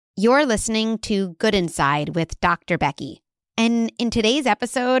You're listening to Good Inside with Dr. Becky. And in today's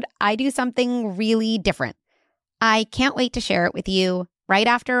episode, I do something really different. I can't wait to share it with you right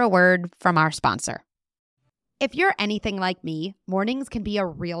after a word from our sponsor. If you're anything like me, mornings can be a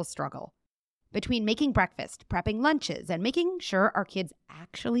real struggle. Between making breakfast, prepping lunches, and making sure our kids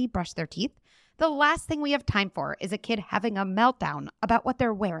actually brush their teeth, the last thing we have time for is a kid having a meltdown about what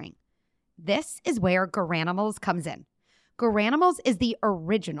they're wearing. This is where Garanimals comes in. Garanimals is the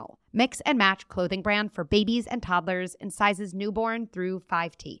original mix and match clothing brand for babies and toddlers in sizes newborn through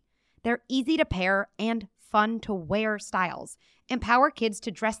 5T. They're easy to pair and fun to wear styles empower kids to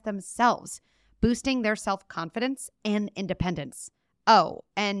dress themselves, boosting their self-confidence and independence. Oh,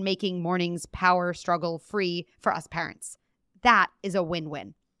 and making mornings power struggle free for us parents. That is a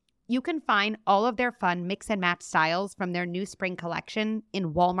win-win. You can find all of their fun mix and match styles from their new spring collection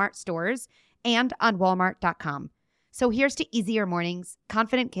in Walmart stores and on walmart.com. So here's to easier mornings,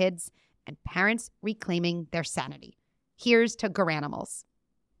 confident kids, and parents reclaiming their sanity. Here's to Garanimals.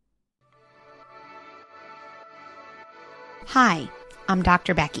 Hi, I'm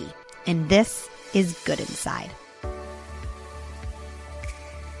Dr. Becky, and this is Good Inside.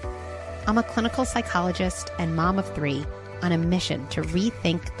 I'm a clinical psychologist and mom of 3 on a mission to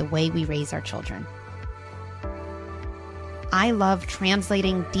rethink the way we raise our children. I love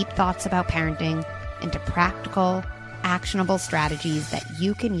translating deep thoughts about parenting into practical, actionable strategies that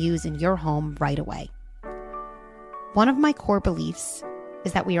you can use in your home right away. One of my core beliefs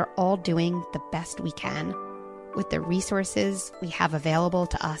is that we are all doing the best we can with the resources we have available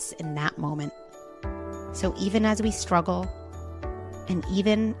to us in that moment. So even as we struggle, and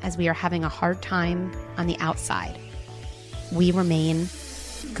even as we are having a hard time on the outside, we remain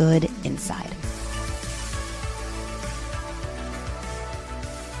good inside.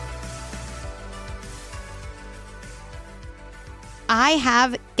 I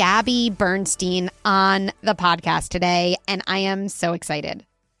have Gabby Bernstein on the podcast today, and I am so excited.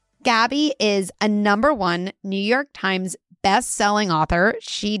 Gabby is a #1 New York Times best-selling author.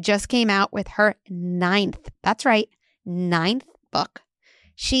 She just came out with her 9th book.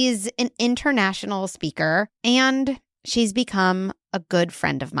 She's an international speaker, and she's become a good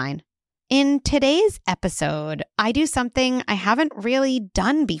friend of mine. In today's episode, I do something I haven't really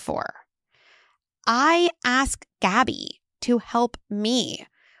done before. I ask Gabby to help me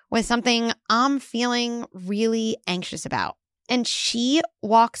with something I'm feeling really anxious about. And she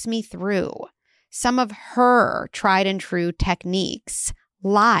walks me through some of her tried and true techniques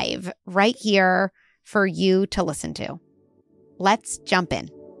live right here for you to listen to. Let's jump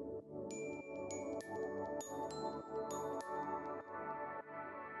in.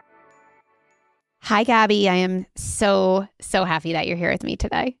 Hi, Gabby. I am so happy that you're here with me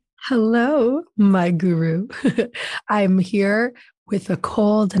today. Hello, my guru. I'm here with a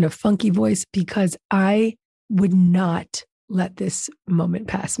cold and a funky voice because I would not let this moment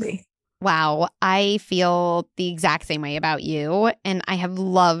pass me. Wow. I feel the exact same way about you, and I have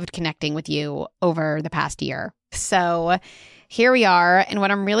loved connecting with you over the past year. So here we are, and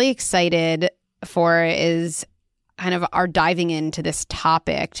what I'm really excited for is kind of our diving into this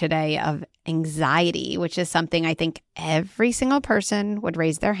topic today of anxiety, which is something I think every single person would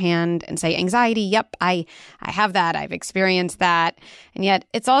raise their hand and say, anxiety, yep, I have that, I've experienced that. And yet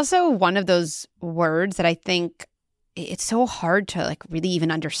it's also one of those words that I think it's so hard to like really even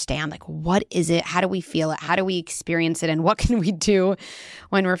understand, like, what is it? How do we feel it? How do we experience it? And what can we do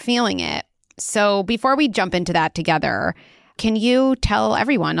when we're feeling it? So before we jump into that together, can you tell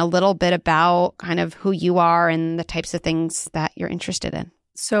everyone a little bit about kind of who you are and the types of things that you're interested in?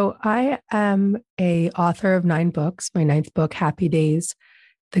 So I am a author of 9 books. My 9th book, Happy Days,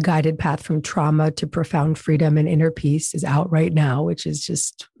 The Guided Path from Trauma to Profound Freedom and Inner Peace, is out right now, which is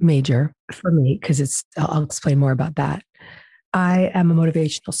just major for me because I'll explain more about that. I am a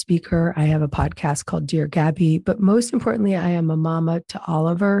motivational speaker. I have a podcast called Dear Gabby, but most importantly, I am a mama to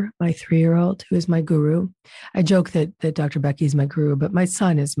Oliver, my 3-year-old, who is my guru. I joke that Dr. Becky is my guru, but my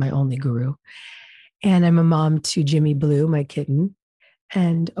son is my only guru. And I'm a mom to Jimmy Blue, my kitten,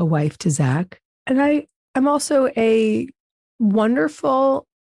 and a wife to Zach. And I'm also a wonderful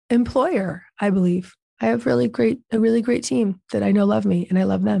employer, I believe. I have a really great team that I know love me and I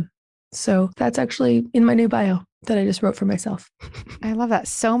love them. So that's actually in my new bio that I just wrote for myself. I love that.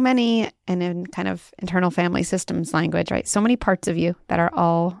 So many, and in kind of internal family systems language, right? So many parts of you that are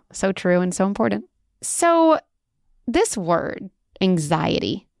all so true and so important. So this word,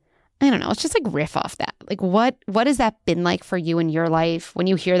 anxiety, I don't know, let's just like riff off that. Like what has that been like for you in your life? When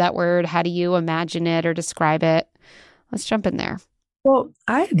you hear that word, how do you imagine it or describe it? Let's jump in there. Well,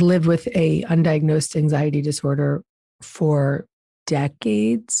 I had lived with a undiagnosed anxiety disorder for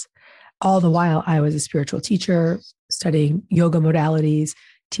decades. all the while I was a spiritual teacher, studying yoga modalities,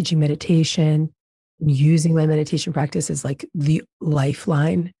 teaching meditation, using my meditation practice as like the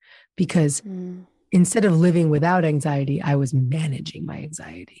lifeline, because instead of living without anxiety, I was managing my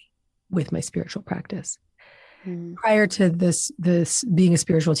anxiety with my spiritual practice. Prior to this being a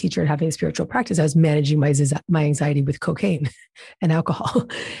spiritual teacher and having a spiritual practice, I was managing my anxiety with cocaine and alcohol.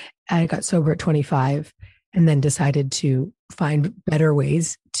 I got sober at 25 and then decided to find better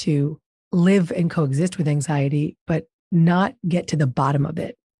ways to live and coexist with anxiety, but not get to the bottom of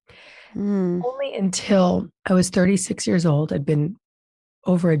it. Only until I was 36 years old. I'd been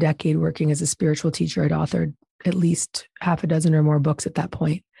over a decade working as a spiritual teacher. I'd authored at least half a dozen or more books at that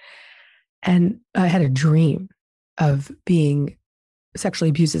point. And I had a dream of being sexually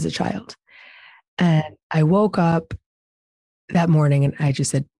abused as a child. And I woke up that morning and I just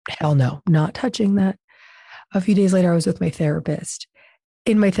said, hell no, not touching that. A few days later, I was with my therapist.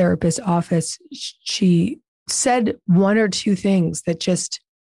 In my therapist's office, she said one or two things that just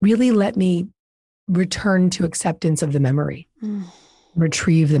really let me return to acceptance of the memory,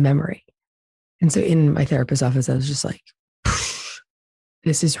 retrieve the memory. And so in my therapist's office, I was just like,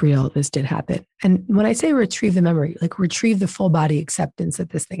 this is real. This did happen. And when I say retrieve the memory, like retrieve the full body acceptance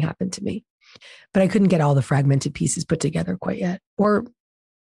that this thing happened to me. But I couldn't get all the fragmented pieces put together quite yet, or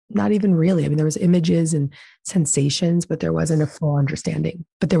not even really. I mean, there was images and sensations, but there wasn't a full understanding,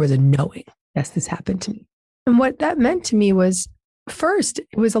 but there was a knowing, yes, this happened to me. And what that meant to me was, first,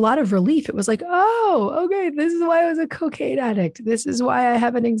 it was a lot of relief. It was like, oh, okay, this is why I was a cocaine addict. This is why I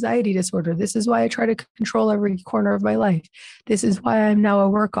have an anxiety disorder. This is why I try to control every corner of my life. This is why I'm now a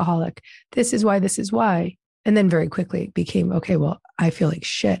workaholic. This is why. And then very quickly it became, okay, well, I feel like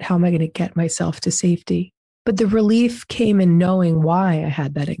shit. How am I going to get myself to safety? But the relief came in knowing why I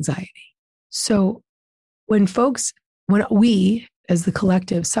had that anxiety. So when we as the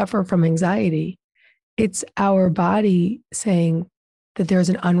collective suffer from anxiety, it's our body saying that there's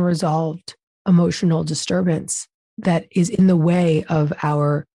an unresolved emotional disturbance that is in the way of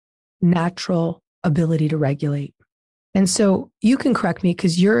our natural ability to regulate. And so you can correct me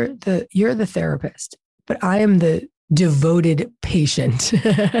because you're the therapist, but I am the devoted patient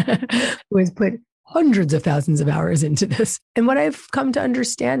who has put hundreds of thousands of hours into this. And what I've come to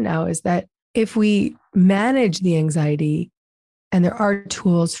understand now is that if we manage the anxiety, and there are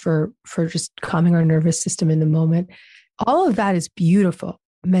tools for just calming our nervous system in the moment, all of that is beautiful.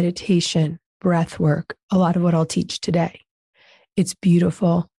 Meditation, breath work, a lot of what I'll teach today. It's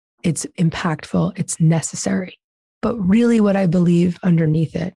beautiful, it's impactful, it's necessary. But really what I believe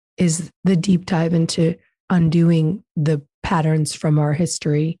underneath it is the deep dive into undoing the patterns from our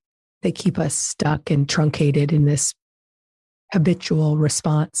history that keep us stuck and truncated in this habitual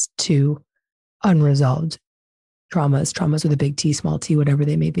response to unresolved traumas with a big T, small t, whatever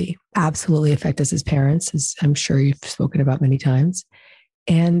they may be, absolutely affect us as parents, as I'm sure you've spoken about many times.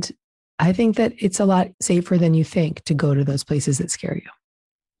 And I think that it's a lot safer than you think to go to those places that scare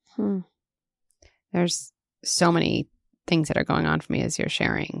you. There's so many things that are going on for me as you're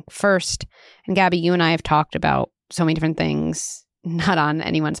sharing. First, and Gabby, you and I have talked about so many different things, not on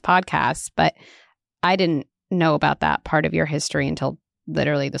anyone's podcast, but I didn't know about that part of your history until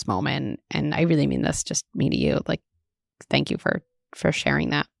literally this moment. And I really mean this, just me to you. Like, thank you for sharing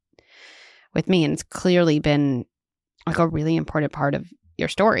that with me. And it's clearly been like a really important part of your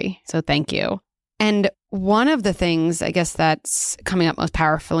story. So thank you. And one of the things, I guess, that's coming up most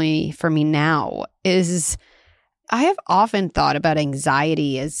powerfully for me now is I have often thought about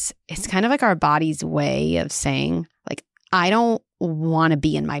anxiety as it's kind of like our body's way of saying, like, I don't want to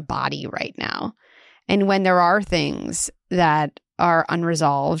be in my body right now. And when there are things that are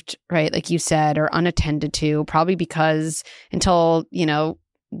unresolved, right, like you said, or unattended to, probably because until,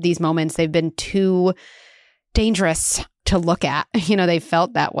 these moments, they've been too dangerous to look at. They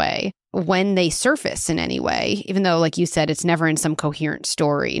felt that way. When they surface in any way, even though, like you said, it's never in some coherent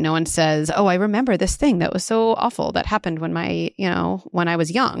story. No one says, oh, I remember this thing that was so awful that happened when when I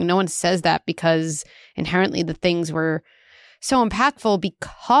was young. No one says that because inherently the things were so impactful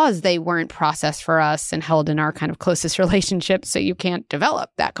because they weren't processed for us and held in our kind of closest relationships. So you can't develop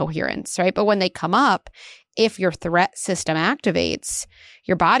that coherence, right? But when they come up, if your threat system activates,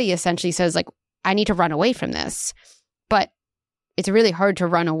 your body essentially says, like, I need to run away from this. But it's really hard to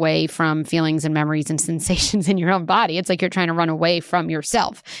run away from feelings and memories and sensations in your own body. It's like you're trying to run away from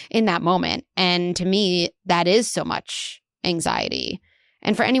yourself in that moment. And to me, that is so much anxiety.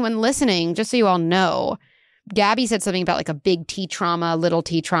 And for anyone listening, just so you all know, Gabby said something about like a big T trauma, little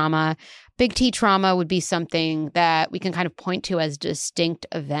T trauma. Big T trauma would be something that we can kind of point to as distinct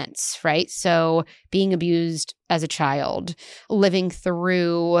events, right? So being abused as a child, living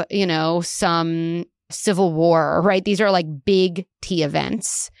through, some civil war, right? These are like big T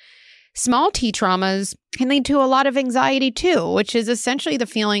events. Small T traumas can lead to a lot of anxiety too, which is essentially the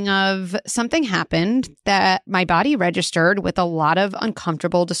feeling of something happened that my body registered with a lot of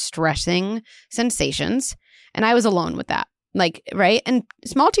uncomfortable, distressing sensations. And I was alone with that. Right? And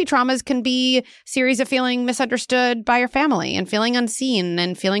small T traumas can be a series of feeling misunderstood by your family and feeling unseen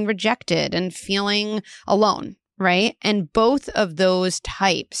and feeling rejected and feeling alone, right? And both of those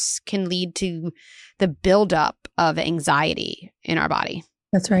types can lead to the buildup of anxiety in our body.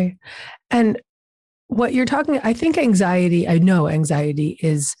 That's right. And what you're talking, I know anxiety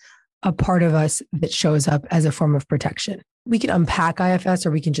is a part of us that shows up as a form of protection. We can unpack IFS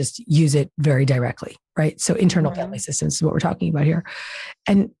or we can just use it very directly, right? So internal family systems is what we're talking about here.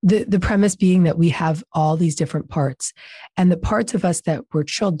 And the premise being that we have all these different parts, and the parts of us that were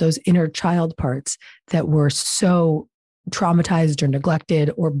chilled, those inner child parts that were so traumatized or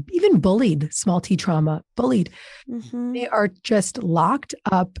neglected or even bullied, small T trauma, bullied, they are just locked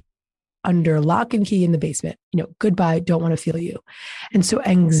up under lock and key in the basement. Goodbye, don't want to feel you. And so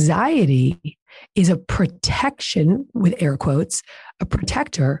anxiety is a protection, with air quotes, a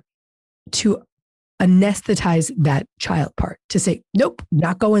protector to anesthetize that child part, to say, nope,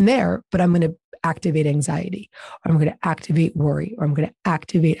 not going there, but I'm going to activate anxiety, or I'm going to activate worry, or I'm going to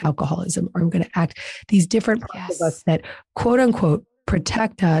activate alcoholism, or I'm going to act these different parts of us that quote unquote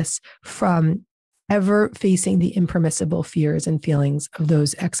protect us from ever facing the impermissible fears and feelings of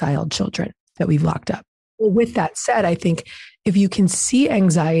those exiled children that we've locked up. Well, with that said, I think if you can see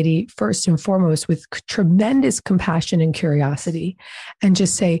anxiety first and foremost with tremendous compassion and curiosity, and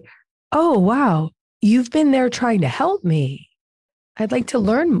just say, oh, wow, you've been there trying to help me. I'd like to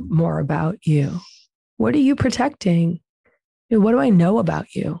learn more about you. What are you protecting? What do I know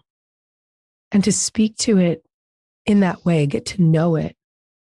about you? And to speak to it in that way, get to know it,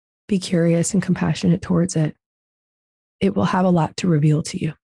 be curious and compassionate towards it. It will have a lot to reveal to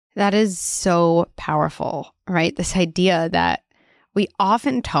you. That is so powerful, right? This idea that we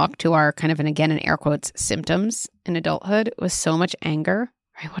often talk to our kind of, and again, in air quotes, symptoms in adulthood with so much anger,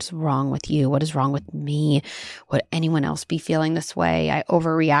 right? What's wrong with you? What is wrong with me? Would anyone else be feeling this way? I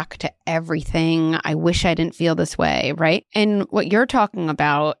overreact to everything. I wish I didn't feel this way, right? And what you're talking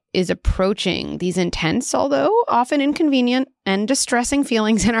about is approaching these intense, although often inconvenient and distressing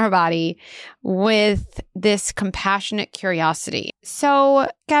feelings in our body with this compassionate curiosity. So,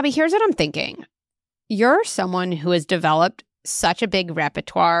 Gabby, here's what I'm thinking. You're someone who has developed such a big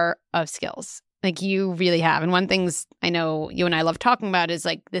repertoire of skills. You really have. And one things I know you and I love talking about is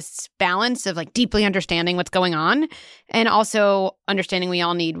this balance of deeply understanding what's going on and also understanding we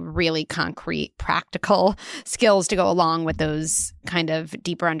all need really concrete, practical skills to go along with those kind of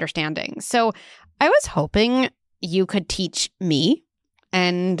deeper understandings. So I was hoping you could teach me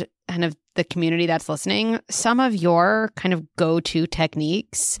and kind of the community that's listening some of your kind of go-to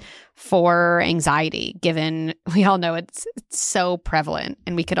techniques for anxiety, given we all know it's so prevalent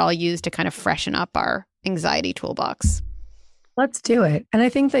and we could all use to kind of freshen up our anxiety toolbox. Let's do it. And I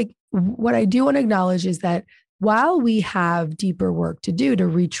think what I do want to acknowledge is that while we have deeper work to do to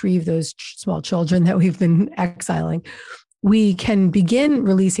retrieve those small children that we've been exiling, we can begin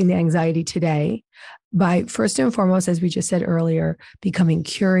releasing the anxiety today by, first and foremost, as we just said earlier, becoming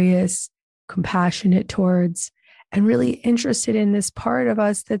curious, compassionate towards, and really interested in this part of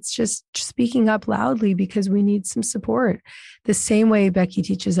us that's just speaking up loudly because we need some support. The same way Becky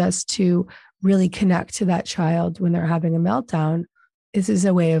teaches us to really connect to that child when they're having a meltdown, this is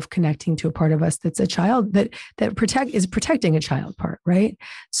a way of connecting to a part of us that's a child that is protecting a child part, right?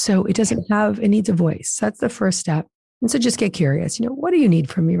 So it needs a voice. That's the first step. And so just get curious. What do you need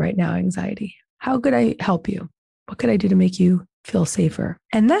from me right now, anxiety? How could I help you? What could I do to make you feel safer?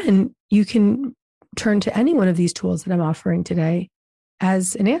 And then you can turn to any one of these tools that I'm offering today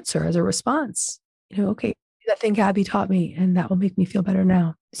as an answer, as a response. Okay, that thing Gabby taught me, and that will make me feel better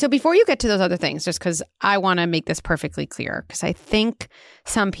now. So before you get to those other things, just because I want to make this perfectly clear, because I think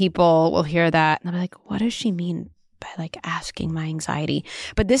some people will hear that and they'll be like, what does she mean by asking my anxiety?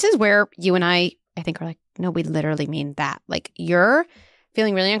 But this is where you and I think are no, we literally mean that. You're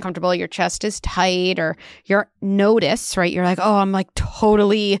feeling really uncomfortable, your chest is tight, or you're notice, right? You're oh, I'm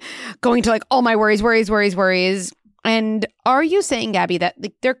totally going to all my worries. And are you saying, Gabby, that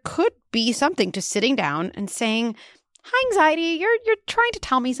there could be something to sitting down and saying, hi, anxiety, you're trying to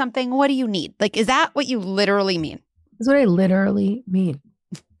tell me something. What do you need? Is that what you literally mean? That's what I literally mean.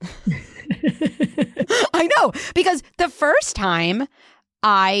 I know, because the first time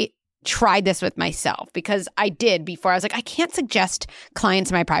I tried this with myself because I did before. I was like, I can't suggest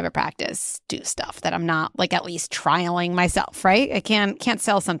clients in my private practice do stuff that I'm not like at least trialing myself, right? I can't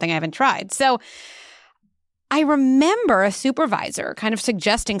sell something I haven't tried. So I remember a supervisor kind of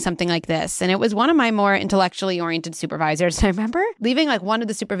suggesting something like this. And it was one of my more intellectually oriented supervisors. And I remember leaving like one of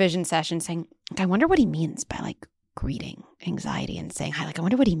the supervision sessions saying, I wonder what he means by like greeting anxiety and saying hi. Like, I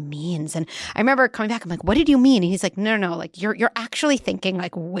wonder what he means. And I remember coming back, I'm like, what did you mean? And he's like, no, like you're actually thinking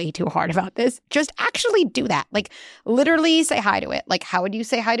like way too hard about this. Just actually do that. Like literally say hi to it. Like, how would you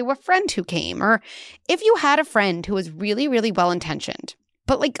say hi to a friend who came? Or if you had a friend who was really, really well-intentioned,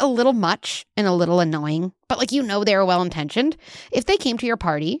 but like a little much and a little annoying, but like, they were well-intentioned. If they came to your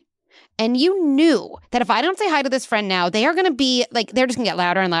party and you knew that if I don't say hi to this friend now, they are going to be like, they're just going to get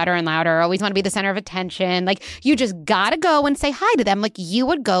louder and louder and louder, always want to be the center of attention. Like you just got to go and say hi to them. Like you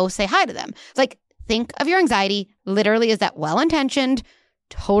would go say hi to them. It's like, think of your anxiety literally as that well-intentioned,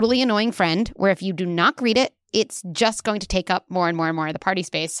 totally annoying friend where if you do not greet it, it's just going to take up more and more and more of the party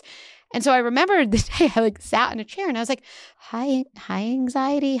space. And so I remember the day I like sat in a chair and I was like, hi,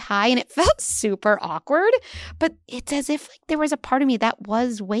 anxiety, hi. And it felt super awkward, but it's as if like there was a part of me that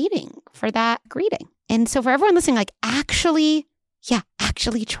was waiting for that greeting. And so for everyone listening, like actually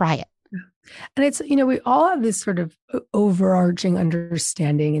try it. And it's, we all have this sort of overarching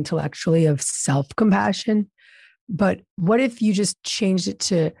understanding intellectually of self-compassion. But what if you just changed it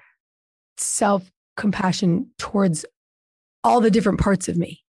to self-compassion towards all the different parts of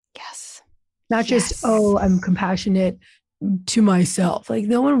me? Yes. Not just, I'm compassionate to myself. Like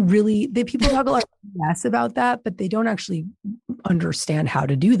no one really, people talk a lot about that, but they don't actually understand how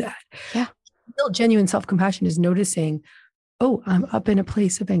to do that. Yeah. Real genuine self-compassion is noticing, I'm up in a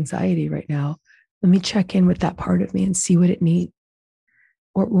place of anxiety right now. Let me check in with that part of me and see what it needs.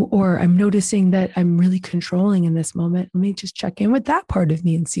 Or I'm noticing that I'm really controlling in this moment. Let me just check in with that part of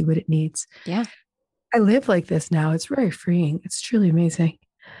me and see what it needs. Yeah. I live like this now. It's very freeing. It's truly amazing.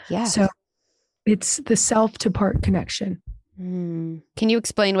 Yeah. So it's the self to part connection. Can you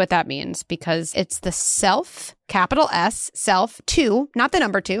explain what that means? Because it's the self, capital S, self to, not the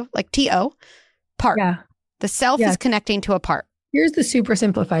number two, like T-O, part. Yeah. The self is connecting to a part. Here's the super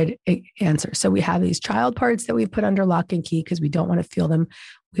simplified answer. So we have these child parts that we've put under lock and key because we don't want to feel them.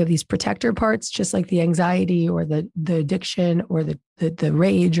 We have these protector parts, just like the anxiety or the addiction or the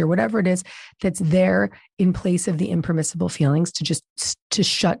rage or whatever it is that's there in place of the impermissible feelings to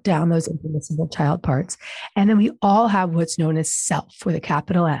shut down those impermissible child parts. And then we all have what's known as self with a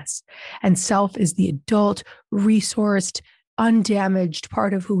capital S. And self is the adult, resourced, undamaged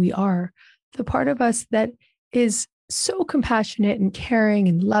part of who we are. The part of us that is so compassionate and caring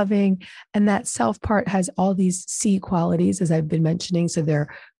and loving. And that self part has all these C qualities, as I've been mentioning. So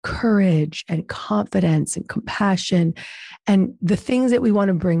they're courage and confidence and compassion and the things that we want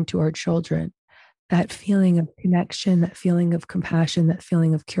to bring to our children, that feeling of connection, that feeling of compassion, that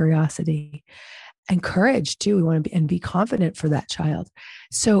feeling of curiosity and courage too. We want to be confident for that child.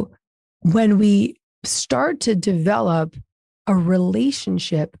 So when we start to develop a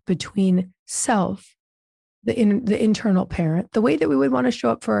relationship between self, the internal parent, the way that we would want to show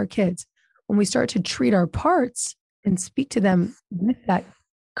up for our kids, when we start to treat our parts and speak to them with that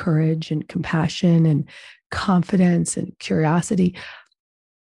courage and compassion and confidence and curiosity,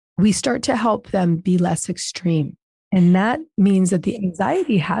 we start to help them be less extreme. And that means that the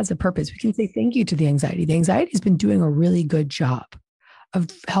anxiety has a purpose. We can say thank you to the anxiety. The anxiety has been doing a really good job of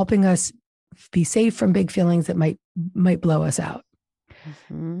helping us be safe from big feelings that might blow us out.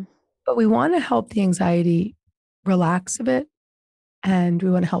 Mm-hmm. But we want to help the anxiety relax a bit. And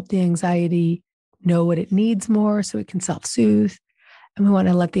we want to help the anxiety know what it needs more so it can self-soothe. And we want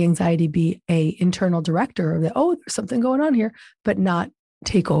to let the anxiety be an internal director of there's something going on here, but not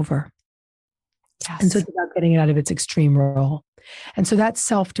take over. Yes. And so it's about getting it out of its extreme role. And so that's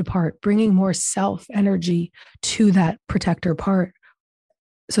self to part, bringing more self energy to that protector part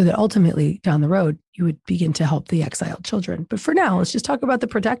so that ultimately down the road, you would begin to help the exiled children. But for now, let's just talk about the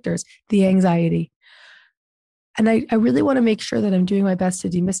protectors, the anxiety. And I really want to make sure that I'm doing my best to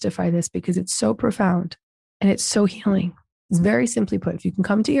demystify this because it's so profound and it's so healing. It's very simply put, if you can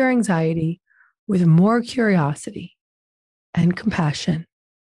come to your anxiety with more curiosity and compassion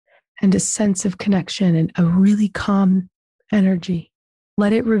and a sense of connection and a really calm energy,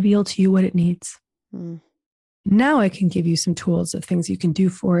 let it reveal to you what it needs. Now I can give you some tools of things you can do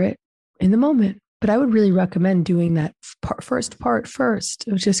for it in the moment. But I would really recommend doing that first part first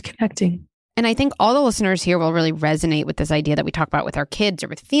of just connecting. And I think all the listeners here will really resonate with this idea that we talk about with our kids or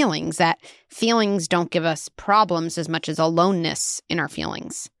with feelings, that feelings don't give us problems as much as aloneness in our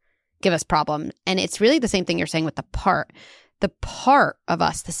feelings give us problems. And it's really the same thing you're saying with the part. the part of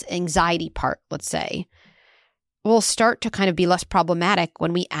us, this anxiety part, let's say, will start to kind of be less problematic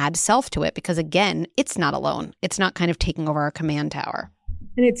when we add self to it, because again, it's not alone. It's not kind of taking over our command tower.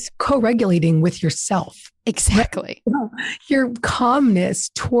 And it's co-regulating with yourself. Exactly. Your calmness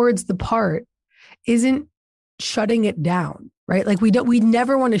towards the part isn't shutting it down, right? Like we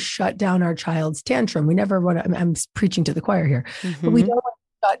never want to shut down our child's tantrum. We never want to, I'm preaching to the choir here, but we don't want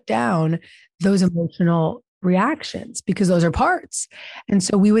to shut down those emotional reactions because those are parts. And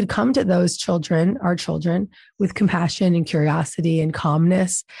so we would come to those children, our children, with compassion and curiosity and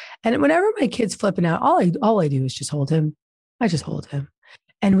calmness. And whenever my kid's flipping out, all I do is just hold him. I just hold him.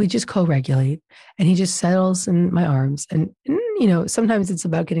 And we just co-regulate, and he just settles in my arms. And sometimes it's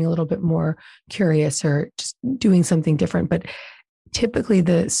about getting a little bit more curious or just doing something different. But typically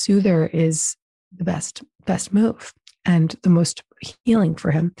the soother is the best move and the most healing for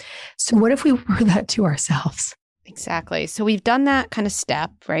him. So what if we were that to ourselves? Exactly. So we've done that kind of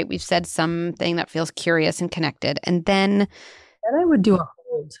step, right? We've said something that feels curious and connected. And then I would do a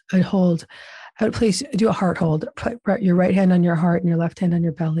hold. I would do a heart hold. Put your right hand on your heart and your left hand on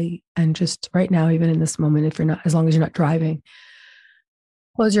your belly. And just right now, even in this moment, as long as you're not driving,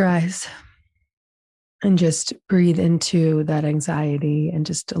 close your eyes and just breathe into that anxiety and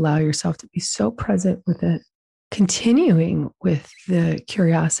just allow yourself to be so present with it. Continuing with the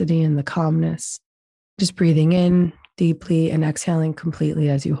curiosity and the calmness, just breathing in deeply and exhaling completely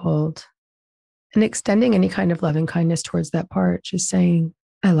as you hold, and extending any kind of loving kindness towards that part, just saying,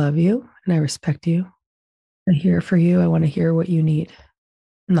 I love you and I respect you. I'm here for you. I want to hear what you need.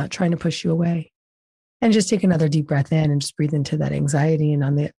 I'm not trying to push you away. And just take another deep breath in and just breathe into that anxiety. And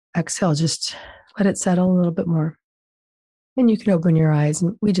on the exhale, just let it settle a little bit more. And you can open your eyes.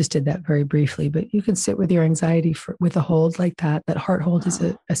 And we just did that very briefly, but you can sit with your anxiety with a hold like that. That heart hold is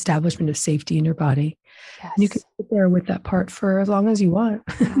an establishment of safety in your body. Yes. And you can sit there with that part for as long as you want.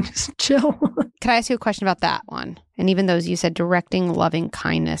 Just chill. Can I ask you a question about that one? And even those you said directing loving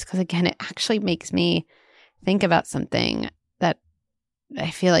kindness, because again, it actually makes me think about something that I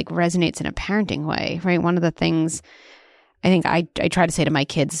feel like resonates in a parenting way, right? One of the things I think I try to say to my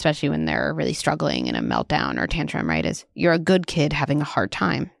kids, especially when they're really struggling in a meltdown or tantrum, right, is you're a good kid having a hard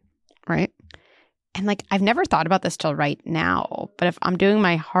time, right? And like, I've never thought about this till right now, but if I'm doing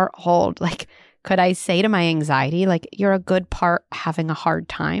my heart hold, like, could I say to my anxiety, like, you're a good part having a hard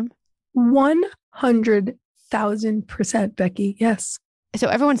time? 100,000%, Becky. Yes. So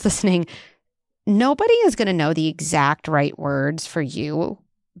everyone's listening. Nobody is going to know the exact right words for you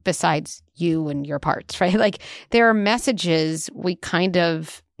besides you and your parts, right? Like there are messages we kind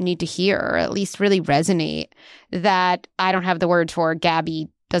of need to hear, or at least really resonate, that I don't have the words for, Gabby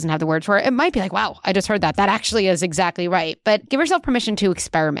doesn't have the words for. It might be like, wow, I just heard that. That actually is exactly right. But give yourself permission to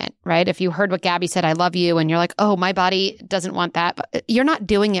experiment, right? If you heard what Gabby said, I love you, and you're like, oh, my body doesn't want that, but you're not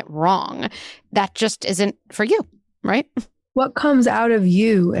doing it wrong. That just isn't for you, right? What comes out of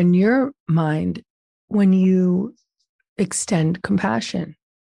you and your mind when you extend compassion?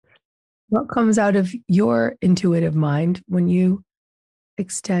 What comes out of your intuitive mind when you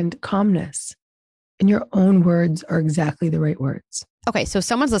extend calmness? And your own words are exactly the right words. Okay, so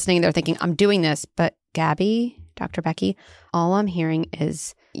someone's listening, they're thinking, I'm doing this, but Gabby, Dr. Becky, all I'm hearing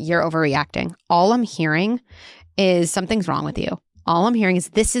is you're overreacting. All I'm hearing is something's wrong with you. All I'm hearing is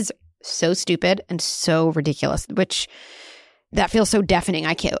this is so stupid and so ridiculous, which that feels so deafening.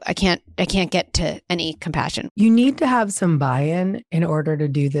 I can't get to any compassion. You need to have some buy-in in order to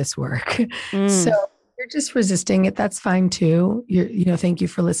do this work. So you're just resisting it. That's fine too. Thank you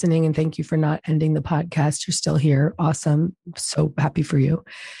for listening and thank you for not ending the podcast. You're still here. Awesome. So happy for you.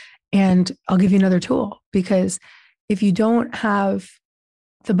 And I'll give you another tool, because if you don't have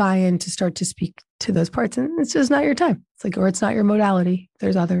the buy-in to start to speak to those parts, and it's just not your time. It's like, or it's not your modality.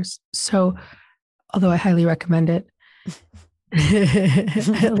 There's others. So although I highly recommend it.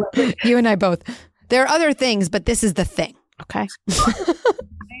 You and I both. There are other things, but this is the thing. Okay.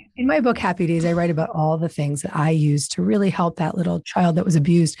 In my book, Happy Days, I write about all the things that I use to really help that little child that was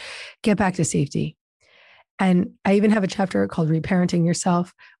abused get back to safety. And I even have a chapter called Reparenting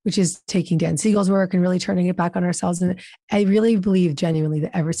Yourself, which is taking Dan Siegel's work and really turning it back on ourselves. And I really believe genuinely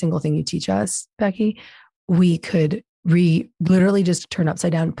that every single thing you teach us, Becky, we could literally just turn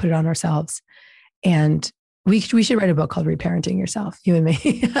upside down, put it on ourselves. And we should write a book called Reparenting Yourself, you and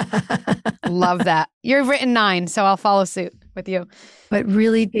me. Love that. You've written 9, so I'll follow suit with you. But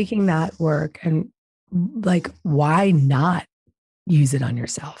really taking that work and like, why not use it on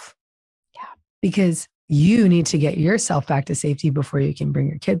yourself? Yeah. Because you need to get yourself back to safety before you can bring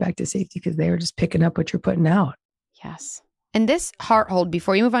your kid back to safety, because they are just picking up what you're putting out. Yes. And this heart hold,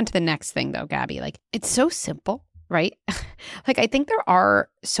 before you move on to the next thing though, Gabby, like it's so simple, right? Like, I think there are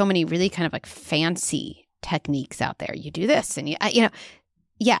so many really kind of like fancy techniques out there. You do this and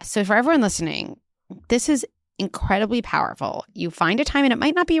yeah. So for everyone listening, this is incredibly powerful. You find a time and it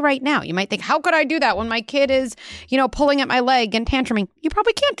might not be right now. You might think, how could I do that when my kid is, pulling at my leg and tantruming? You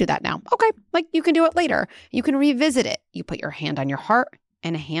probably can't do that now. Okay. Like you can do it later. You can revisit it. You put your hand on your heart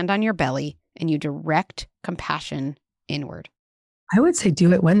and a hand on your belly and you direct compassion inward. I would say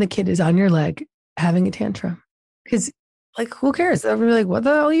do it when the kid is on your leg having a tantrum. Because like, who cares? They'll be like, what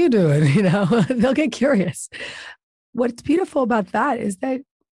the hell are you doing? They'll get curious. What's beautiful about that is that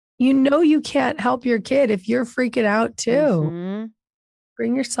you can't help your kid if you're freaking out too. Mm-hmm.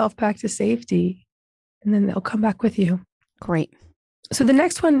 Bring yourself back to safety and then they'll come back with you. Great. So the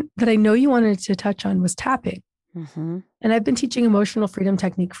next one that I know you wanted to touch on was tapping. Mm-hmm. And I've been teaching emotional freedom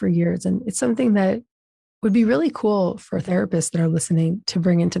technique for years. And it's something that would be really cool for therapists that are listening to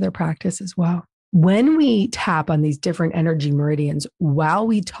bring into their practice as well. When we tap on these different energy meridians while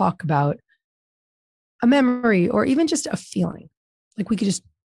we talk about a memory or even just a feeling, like we could just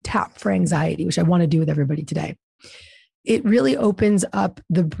tap for anxiety, which I want to do with everybody today. It really opens up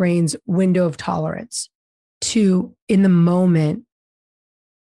the brain's window of tolerance to, in the moment,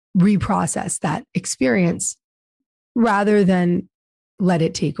 reprocess that experience rather than let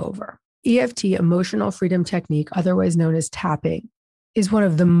it take over. EFT, emotional freedom technique, otherwise known as tapping, is one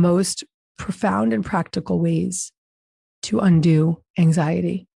of the most profound and practical ways to undo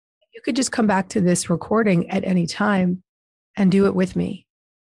anxiety. You could just come back to this recording at any time and do it with me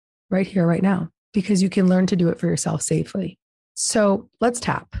right here, right now, because you can learn to do it for yourself safely. So let's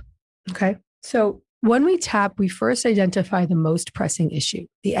tap. Okay. So when we tap, we first identify the most pressing issue,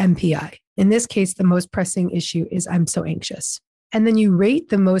 the MPI. In this case, the most pressing issue is I'm so anxious. And then you rate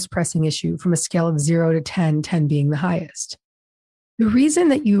the most pressing issue from a scale of 0 to 10, 10 being the highest. The reason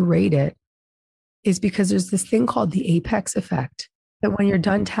that you rate it is because there's this thing called the apex effect, that when you're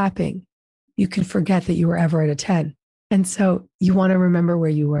done tapping, you can forget that you were ever at a 10. And so you want to remember where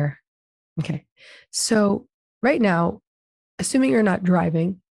you were. Okay. So right now, assuming you're not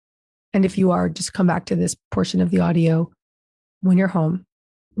driving, and if you are, just come back to this portion of the audio when you're home,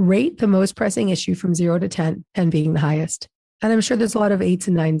 rate the most pressing issue from 0 to 10, 10 being the highest. And I'm sure there's a lot of 8s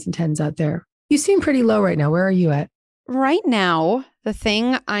and 9s and 10s out there. You seem pretty low right now. Where are you at? Right now, the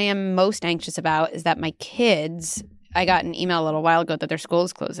thing I am most anxious about is that my kids, I got an email a little while ago that their school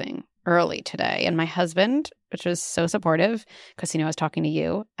is closing early today. And my husband, which was so supportive, because I was talking to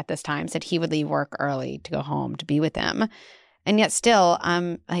you at this time, said he would leave work early to go home to be with them. And yet still,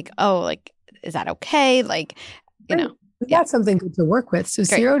 I'm like, oh, like, is that okay? Like, We got something good to work with. So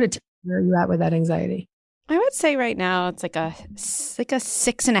Great. 0 to 10, where are you at with that anxiety? I would say right now it's like a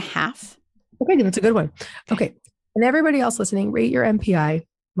 6.5. Okay, that's a good one. Okay. And everybody else listening, rate your MPI,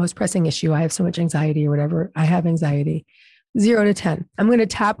 most pressing issue. I have so much anxiety or whatever. I have anxiety. 0 to 10. I'm going to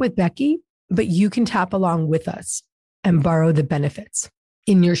tap with Becky, but you can tap along with us and borrow the benefits.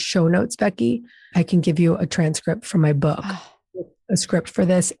 In your show notes, Becky, I can give you a transcript from my book, a script for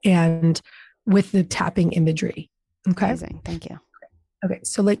this, and with the tapping imagery. Okay. Amazing. Thank you. Okay.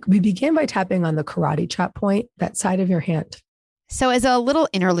 So we begin by tapping on the karate chop point, that side of your hand. So as a little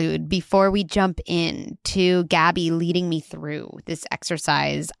interlude before we jump in to Gabby leading me through this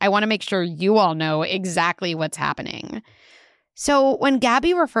exercise, I want to make sure you all know exactly what's happening. So when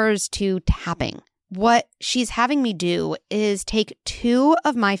Gabby refers to tapping, what she's having me do is take 2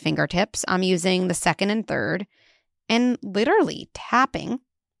 of my fingertips, I'm using the second and third, and literally tapping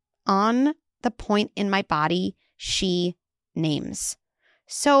on the point in my body she names.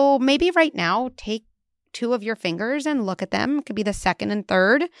 So maybe right now, take 2 of your fingers and look at them. It could be the second and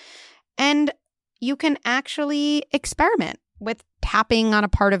third. And you can actually experiment with tapping on a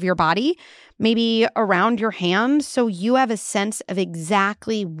part of your body, maybe around your hand, so you have a sense of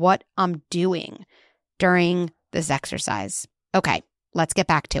exactly what I'm doing during this exercise. Okay, let's get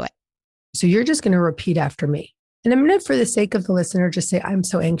back to it. So you're just going to repeat after me. And I'm going to, for the sake of the listener, just say, I'm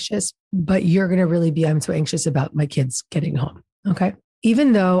so anxious, but you're going to really be, I'm so anxious about my kids getting home. Okay.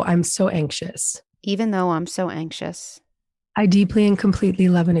 Even though I'm so anxious. Even though I'm so anxious. I deeply and completely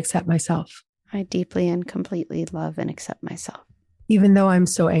love and accept myself. I deeply and completely love and accept myself. Even though I'm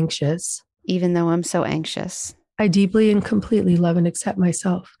so anxious. Even though I'm so anxious. I deeply and completely love and accept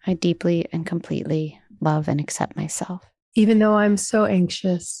myself. I deeply and completely love and accept myself. Even though I'm so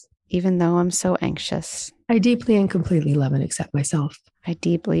anxious. Even though I'm so anxious. I deeply and completely love and accept myself. I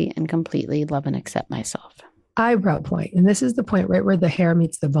deeply and completely love and accept myself. Eyebrow point. And this is the point right where the hair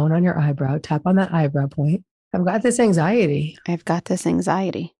meets the bone on your eyebrow. Tap on that eyebrow point. I've got this anxiety. I've got this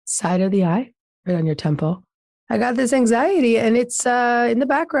anxiety. Side of the eye, right on your temple. I got this anxiety and it's in the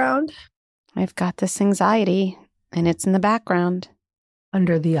background. I've got this anxiety And it's in the background.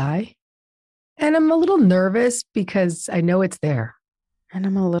 Under the eye. And I'm a little nervous because I know it's there. And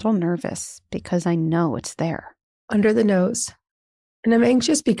I'm a little nervous because I know it's there. Under the nose. And I'm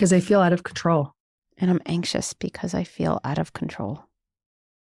anxious because I feel out of control. And I'm anxious because I feel out of control.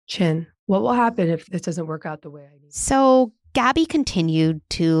 Chin. What will happen if this doesn't work out the way I need? So Gabby continued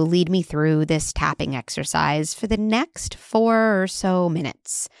to lead me through this tapping exercise for the next 4 or so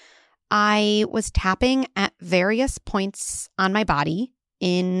minutes. I was tapping at various points on my body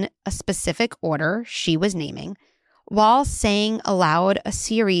in a specific order she was naming, while saying aloud a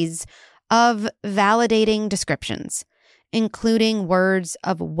series of validating descriptions, including words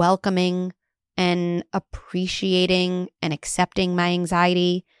of welcoming and appreciating and accepting my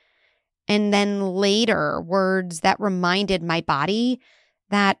anxiety, and then later words that reminded my body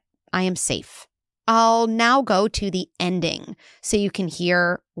that I am safe. I'll now go to the ending so you can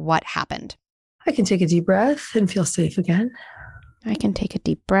hear what happened. I can take a deep breath and feel safe again. I can take a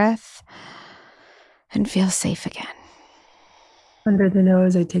deep breath and feel safe again. Under the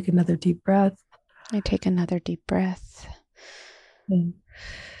nose, I take another deep breath. I take another deep breath. And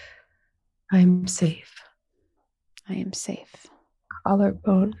I'm safe. I am safe.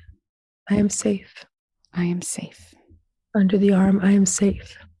 Collarbone, I am safe. I am safe. Under the arm, I am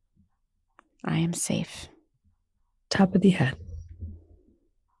safe. I am safe. Top of the head,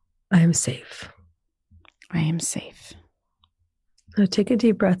 I am safe. I am safe. So take a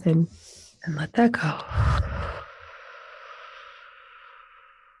deep breath in and let that go.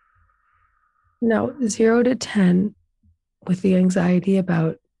 Now, 0 to 10 with the anxiety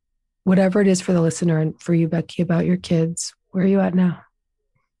about whatever it is for the listener and for you, Becky, about your kids. Where are you at now?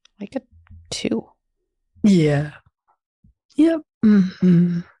 Like a 2. Yeah. Yep.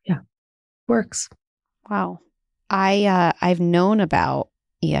 Mm-hmm. Yeah. Works. Wow. I've known about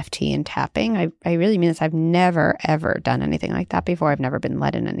EFT and tapping. I really mean this. I've never, ever done anything like that before. I've never been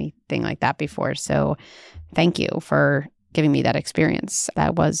led in anything like that before. So thank you for giving me that experience.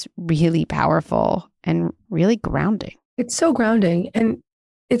 That was really powerful and really grounding. It's so grounding. And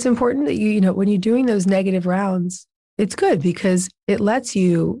it's important that you know, when you're doing those negative rounds, it's good because it lets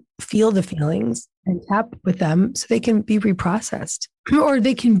you feel the feelings and tap with them so they can be reprocessed or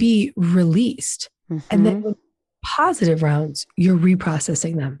they can be released. Mm-hmm. And then with positive rounds, you're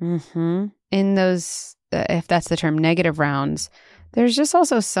reprocessing them. Mm-hmm. In those, if that's the term, negative rounds, there's just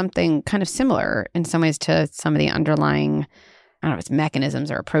also something kind of similar in some ways to some of the underlying, I don't know if it's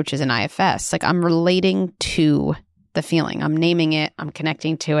mechanisms or approaches in IFS. Like I'm relating to the feeling. I'm naming it. I'm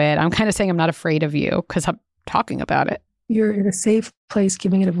connecting to it. I'm kind of saying I'm not afraid of you because I'm talking about it. You're in a safe place,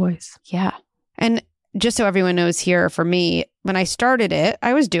 giving it a voice. Yeah. And just so everyone knows here, for me, when I started it,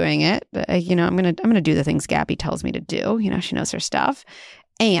 I was doing it. I'm gonna do the things Gabby tells me to do. She knows her stuff,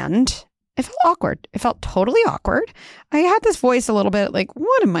 and it felt awkward. It felt totally awkward. I had this voice a little bit like,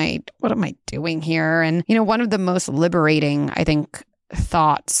 what am I doing here? And one of the most liberating, I think,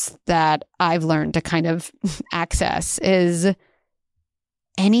 thoughts that I've learned to kind of access is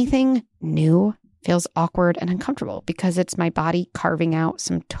anything new feels awkward and uncomfortable because it's my body carving out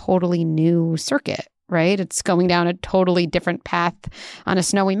some totally new circuit, right? It's going down a totally different path on a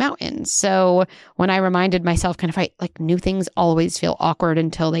snowy mountain. So when I reminded myself kind of like new things always feel awkward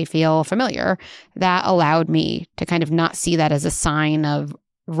until they feel familiar, that allowed me to kind of not see that as a sign of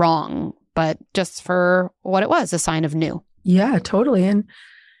wrong, but just for what it was, a sign of new. Yeah, totally. And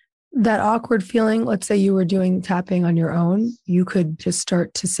that awkward feeling, let's say you were doing tapping on your own, you could just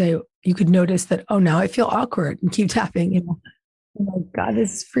start to say, you could notice that, oh, now I feel awkward and keep tapping. Oh my God,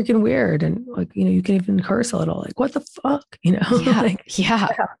 this is freaking weird. And you can even curse a little, like, what the fuck? Yeah. Yeah.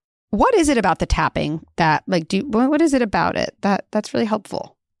 What is it about the tapping that what is it about it that's really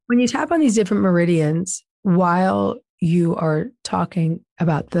helpful? When you tap on these different meridians while you are talking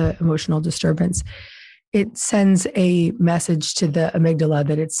about the emotional disturbance, it sends a message to the amygdala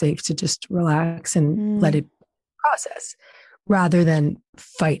that it's safe to just relax and let it process rather than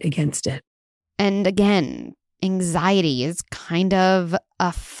fight against it. And again, anxiety is kind of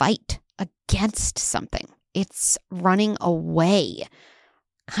a fight against something. It's running away.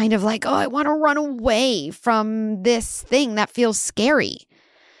 Kind of like, oh, I want to run away from this thing that feels scary.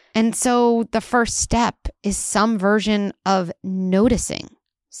 And so the first step is some version of noticing,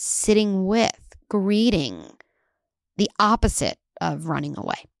 sitting with, greeting, the opposite of running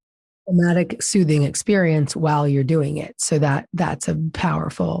away. Somatic soothing experience while you're doing it. So that's a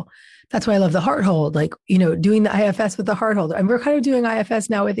powerful, that's why I love the heart hold, doing the IFS with the heart hold. And we're kind of doing IFS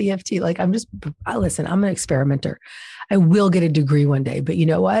now with EFT. Listen, I'm an experimenter. I will get a degree one day, but you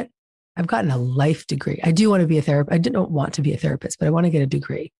know what? I've gotten a life degree. I do want to be a therapist. I didn't want to be a therapist, but I want to get a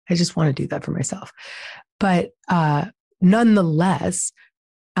degree. I just want to do that for myself. But nonetheless,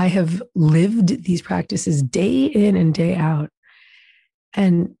 I have lived these practices day in and day out.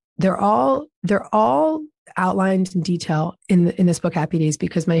 And they're all outlined in detail in this book, Happy Days,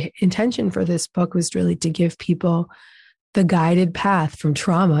 because my intention for this book was really to give people the guided path from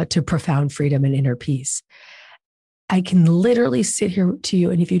trauma to profound freedom and inner peace. I can literally sit here to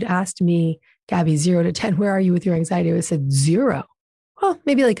you, and if you'd asked me, Gabby, 0 to 10, where are you with your anxiety? I would have said 0. Well,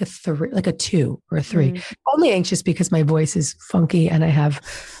 maybe like a 3, like a 2 or a 3. Only anxious because my voice is funky and I have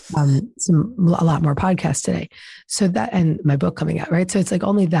a lot more podcasts today. So that, and my book coming out, right? So it's like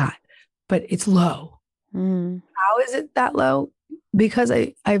only that, but it's low. How is it that low? Because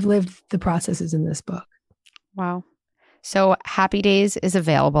I've lived the processes in this book. Wow. So Happy Days is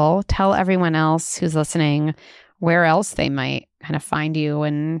available. Tell everyone else who's listening where else they might kind of find you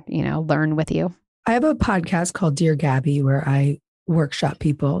and, learn with you. I have a podcast called Dear Gabby where I workshop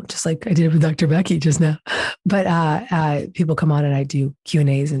people, just like I did with Dr. Becky just now. But people come on and I do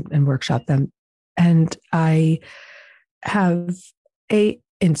Q&As and workshop them. And I have a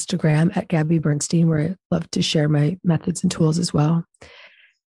Instagram at Gabby Bernstein where I love to share my methods and tools as well.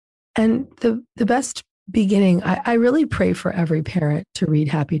 And the best beginning, I really pray for every parent to read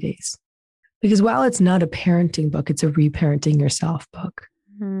Happy Days. Because while it's not a parenting book, it's a reparenting yourself book.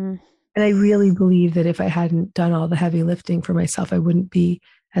 And I really believe that if I hadn't done all the heavy lifting for myself, I wouldn't be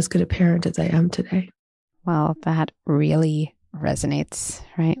as good a parent as I am today. Well, that really resonates,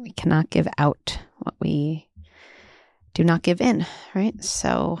 right? We cannot give out what we do not give in, right?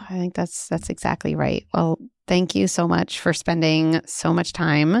 So I think that's exactly right. Well, thank you so much for spending so much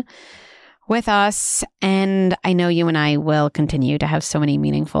time with us. And I know you and I will continue to have so many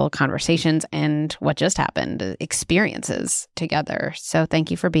meaningful conversations and what just happened, experiences together. So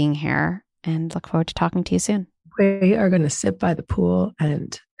thank you for being here and look forward to talking to you soon. We are going to sit by the pool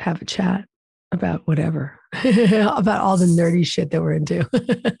and have a chat about whatever, about all the nerdy shit that we're into.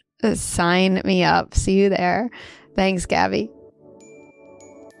 Sign me up. See you there. Thanks, Gabby.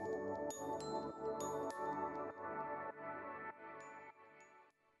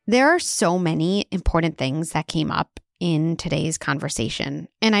 There are so many important things that came up in today's conversation,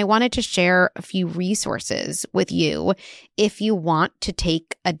 and I wanted to share a few resources with you if you want to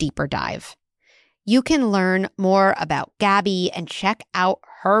take a deeper dive. You can learn more about Gabby and check out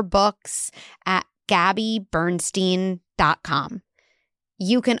her books at gabbybernstein.com.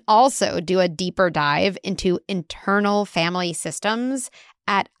 You can also do a deeper dive into internal family systems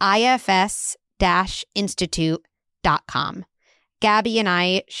at ifs-institute.com. Gabby and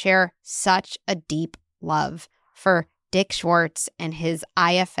I share such a deep love for Dick Schwartz and his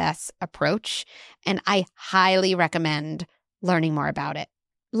IFS approach, and I highly recommend learning more about it.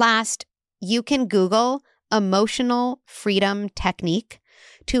 Last, you can Google emotional freedom technique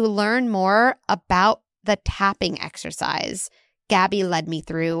to learn more about the tapping exercise Gabby led me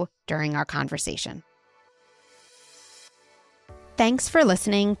through during our conversation. Thanks for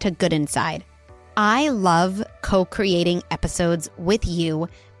listening to Good Inside. I love co-creating episodes with you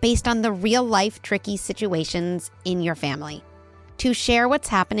based on the real-life tricky situations in your family. To share what's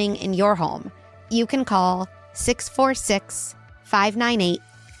happening in your home, you can call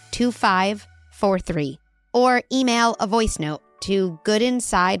 646-598-2543 or email a voice note to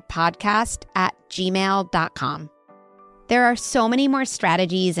goodinsidepodcast@gmail.com. There are so many more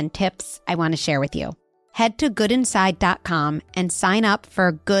strategies and tips I want to share with you. Head to goodinside.com and sign up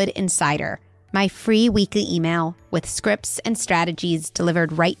for Good Insider, my free weekly email with scripts and strategies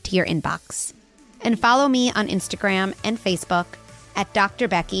delivered right to your inbox. And follow me on Instagram and Facebook at Dr.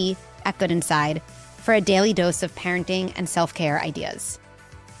 Becky at Good Inside for a daily dose of parenting and self-care ideas.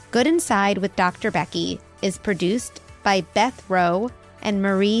 Good Inside with Dr. Becky is produced by Beth Rowe and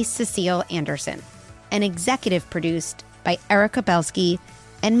Marie Cecile Anderson and executive produced by Erica Belsky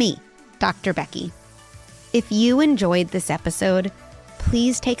and me, Dr. Becky. If you enjoyed this episode,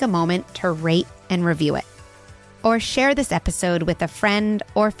 please take a moment to rate and review it, or share this episode with a friend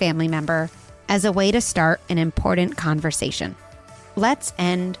or family member as a way to start an important conversation. Let's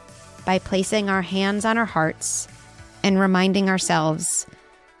end by placing our hands on our hearts and reminding ourselves,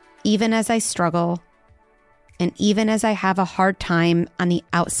 even as I struggle, and even as I have a hard time on the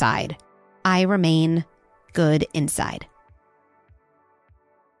outside, I remain good inside.